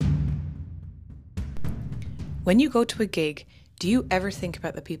When you go to a gig, do you ever think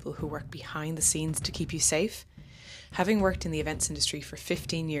about the people who work behind the scenes to keep you safe? Having worked in the events industry for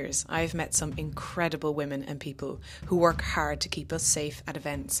 15 years, I've met some incredible women and people who work hard to keep us safe at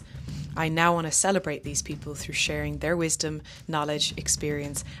events. I now want to celebrate these people through sharing their wisdom, knowledge,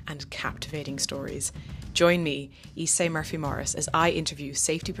 experience, and captivating stories. Join me, Issa Murphy Morris, as I interview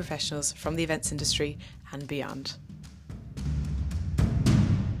safety professionals from the events industry and beyond.